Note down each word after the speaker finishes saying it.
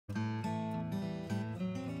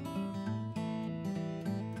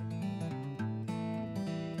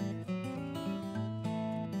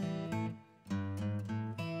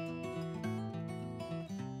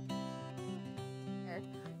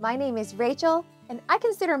My name is Rachel, and I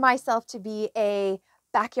consider myself to be a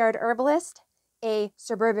backyard herbalist, a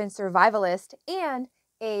suburban survivalist, and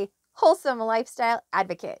a wholesome lifestyle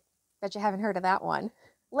advocate. Bet you haven't heard of that one.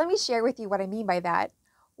 Let me share with you what I mean by that,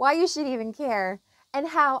 why you should even care, and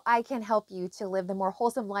how I can help you to live the more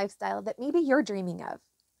wholesome lifestyle that maybe you're dreaming of.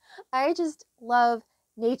 I just love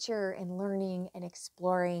nature and learning and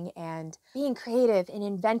exploring and being creative and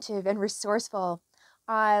inventive and resourceful.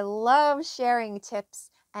 I love sharing tips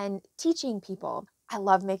and teaching people. I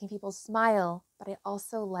love making people smile, but I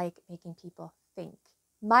also like making people think.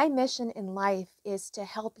 My mission in life is to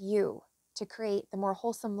help you to create the more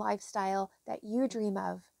wholesome lifestyle that you dream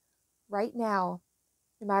of right now,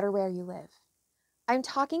 no matter where you live. I'm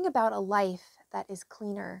talking about a life that is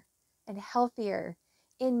cleaner and healthier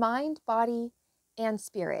in mind, body, and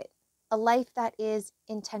spirit. A life that is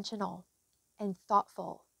intentional and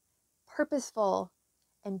thoughtful, purposeful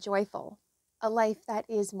and joyful. A life that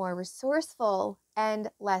is more resourceful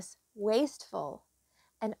and less wasteful.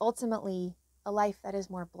 And ultimately, a life that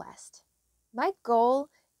is more blessed. My goal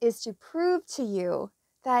is to prove to you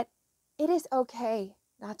that it is okay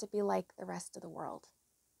not to be like the rest of the world.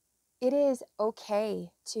 It is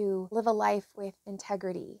okay to live a life with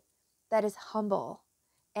integrity that is humble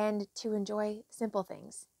and to enjoy simple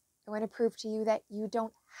things. I want to prove to you that you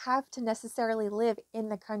don't have to necessarily live in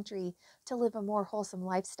the country to live a more wholesome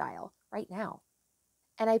lifestyle right now.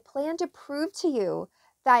 And I plan to prove to you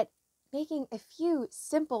that making a few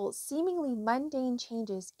simple, seemingly mundane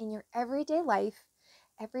changes in your everyday life,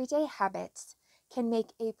 everyday habits, can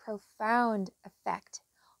make a profound effect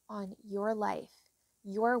on your life,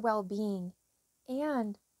 your well-being,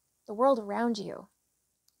 and the world around you.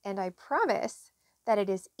 And I promise that it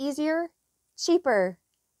is easier, cheaper,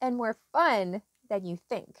 and more fun than you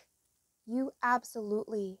think. You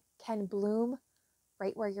absolutely can bloom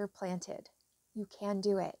right where you're planted. You can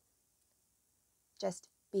do it. Just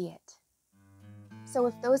be it. So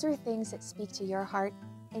if those are things that speak to your heart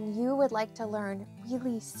and you would like to learn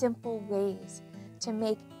really simple ways to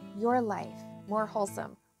make your life more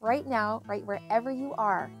wholesome right now, right wherever you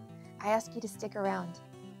are, I ask you to stick around,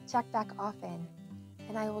 check back often,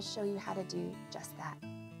 and I will show you how to do just that.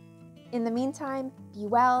 In the meantime, be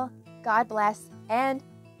well, God bless, and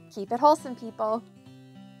keep it wholesome, people.